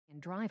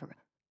driver,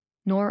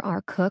 nor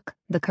our cook,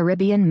 the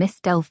Caribbean Miss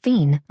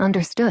Delphine,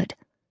 understood.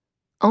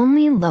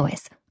 Only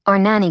Lois, our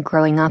nanny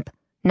growing up,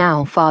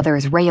 now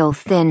father's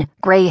rail-thin,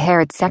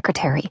 gray-haired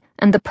secretary,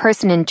 and the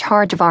person in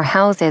charge of our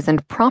houses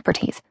and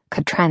properties,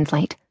 could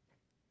translate.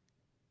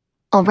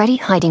 Already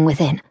hiding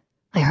within,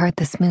 I heard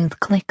the smooth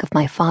click of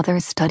my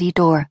father's study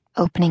door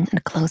opening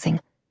and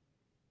closing.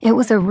 It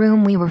was a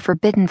room we were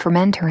forbidden from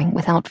entering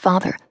without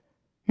father.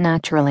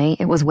 Naturally,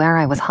 it was where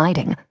I was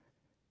hiding.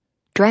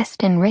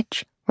 Dressed in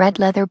rich, red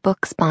leather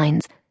book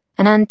spines,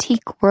 an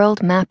antique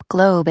world map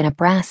globe in a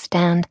brass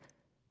stand,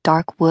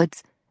 dark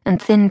woods, and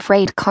thin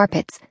frayed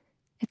carpets,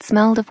 it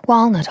smelled of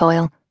walnut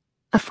oil,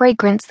 a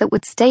fragrance that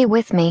would stay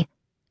with me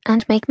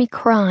and make me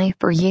cry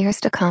for years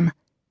to come.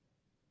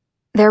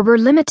 There were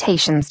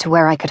limitations to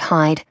where I could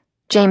hide.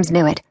 James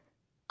knew it.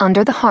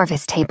 Under the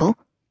harvest table,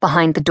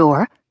 behind the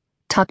door,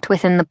 tucked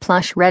within the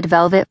plush red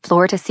velvet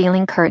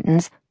floor-to-ceiling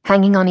curtains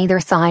hanging on either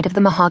side of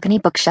the mahogany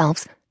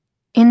bookshelves,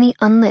 in the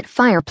unlit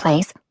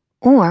fireplace,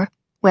 or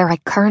where I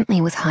currently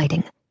was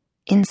hiding,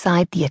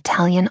 inside the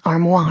Italian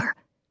armoire.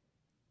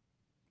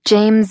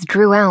 James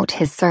drew out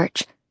his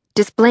search,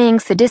 displaying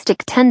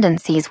sadistic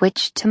tendencies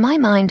which, to my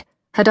mind,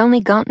 had only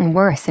gotten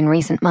worse in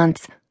recent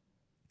months.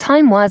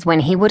 Time was when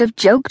he would have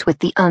joked with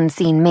the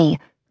unseen me,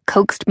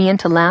 coaxed me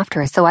into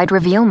laughter so I'd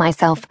reveal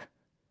myself.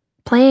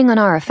 Playing on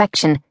our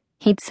affection,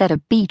 he'd set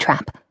a bee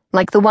trap,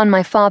 like the one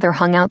my father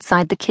hung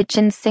outside the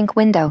kitchen sink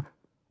window,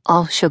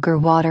 all sugar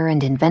water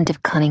and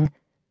inventive cunning.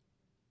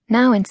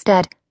 Now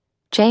instead,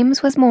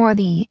 James was more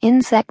the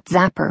insect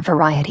zapper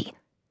variety.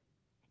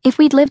 If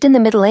we'd lived in the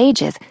Middle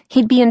Ages,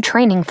 he'd be in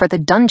training for the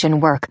dungeon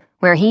work,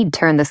 where he'd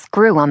turn the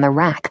screw on the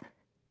rack.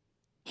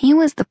 He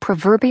was the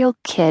proverbial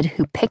kid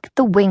who picked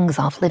the wings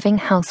off living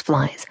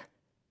houseflies.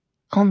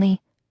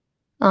 Only,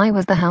 I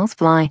was the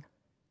housefly.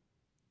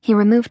 He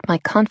removed my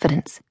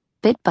confidence,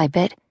 bit by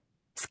bit,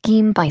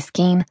 scheme by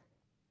scheme.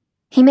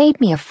 He made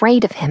me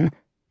afraid of him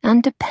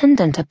and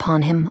dependent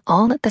upon him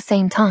all at the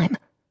same time.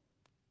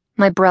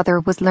 My brother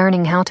was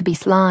learning how to be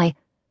sly,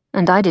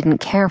 and I didn't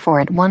care for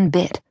it one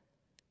bit.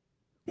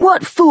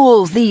 "What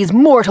fools these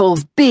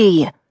mortals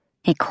be!"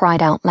 he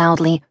cried out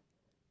loudly.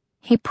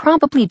 He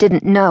probably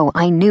didn't know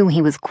I knew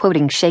he was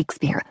quoting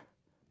Shakespeare.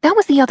 That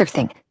was the other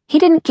thing. He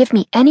didn't give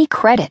me any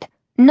credit.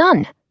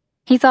 None.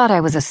 He thought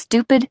I was a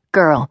stupid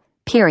girl,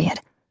 period.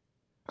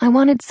 I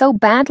wanted so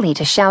badly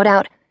to shout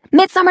out,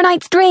 "Midsummer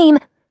Night's Dream!"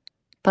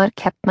 but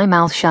kept my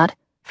mouth shut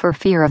for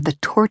fear of the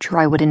torture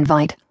I would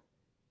invite.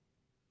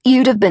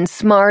 "You'd have been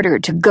smarter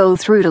to go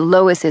through to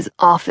Lois's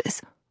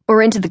office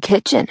or into the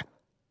kitchen.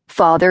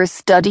 Father's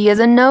study is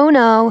a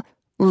no-no,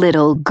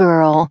 little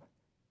girl."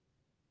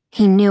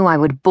 He knew I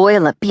would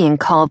boil at being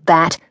called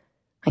that.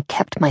 I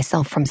kept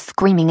myself from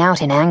screaming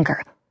out in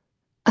anger.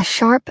 A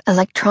sharp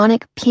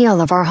electronic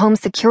peal of our home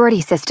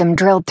security system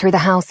drilled through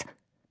the house.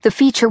 The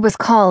feature was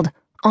called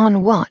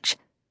On Watch.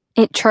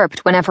 It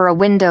chirped whenever a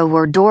window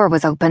or door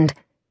was opened.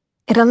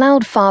 It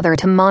allowed Father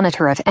to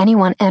monitor if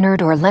anyone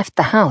entered or left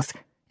the house,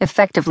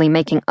 effectively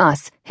making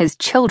us, his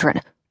children,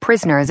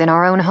 prisoners in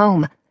our own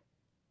home.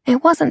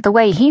 It wasn't the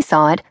way he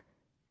saw it,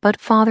 but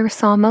Father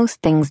saw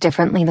most things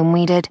differently than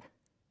we did.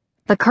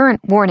 The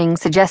current warning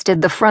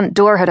suggested the front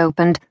door had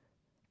opened.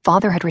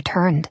 Father had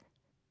returned.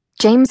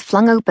 James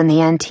flung open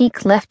the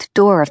antique left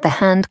door of the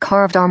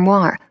hand-carved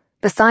armoire,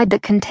 the side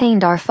that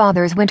contained our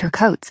father's winter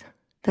coats,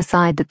 the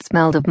side that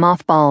smelled of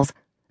mothballs,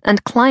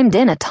 and climbed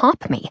in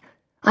atop me.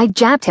 I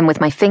jabbed him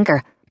with my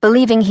finger,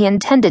 believing he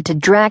intended to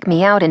drag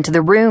me out into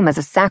the room as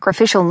a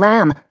sacrificial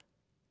lamb.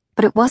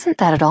 But it wasn't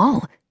that at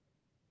all.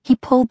 He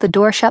pulled the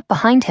door shut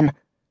behind him,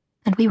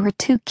 and we were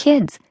two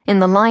kids in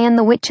The Lion,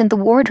 the Witch, and the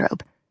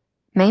Wardrobe.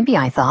 Maybe,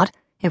 I thought,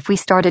 if we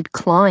started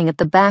clawing at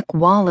the back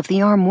wall of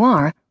the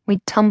armoire,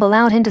 we'd tumble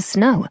out into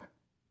snow.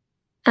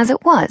 As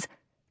it was,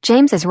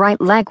 James's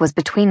right leg was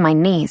between my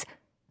knees.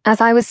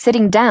 As I was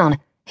sitting down,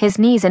 his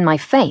knees in my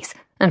face,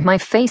 and my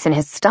face in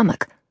his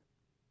stomach.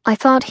 I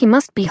thought he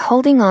must be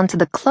holding on to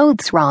the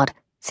clothes rod,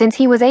 since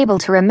he was able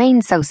to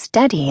remain so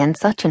steady in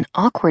such an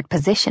awkward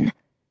position.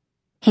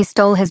 He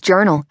stole his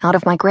journal out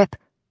of my grip.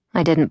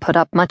 I didn't put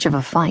up much of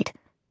a fight.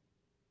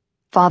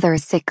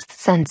 Father's sixth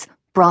sense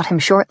brought him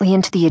shortly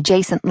into the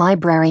adjacent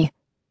library.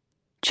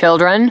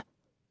 "Children?"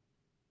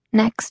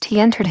 Next, he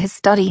entered his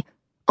study,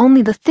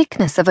 only the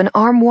thickness of an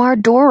armoire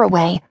door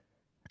away.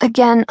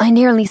 Again, I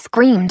nearly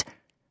screamed.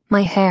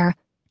 My hair,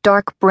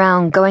 dark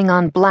brown going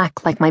on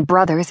black like my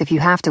brother's, if you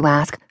have to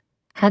ask,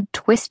 had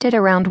twisted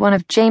around one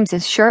of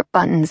James's shirt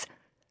buttons,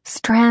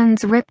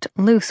 strands ripped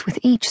loose with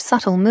each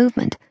subtle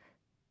movement.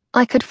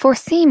 I could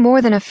foresee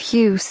more than a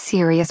few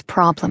serious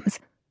problems.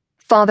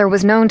 Father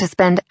was known to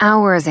spend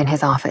hours in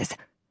his office.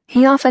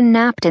 He often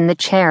napped in the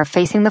chair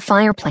facing the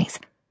fireplace.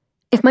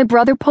 If my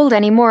brother pulled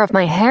any more of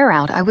my hair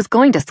out, I was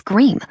going to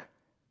scream.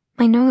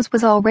 My nose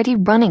was already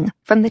running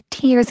from the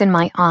tears in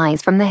my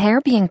eyes from the hair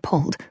being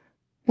pulled.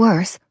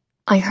 Worse,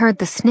 I heard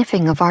the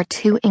sniffing of our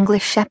two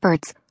English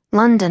shepherds,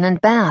 London and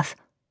Bath.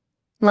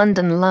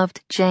 London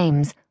loved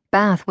James.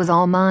 Bath was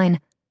all mine.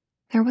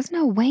 There was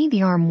no way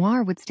the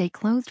armoire would stay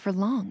closed for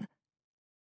long.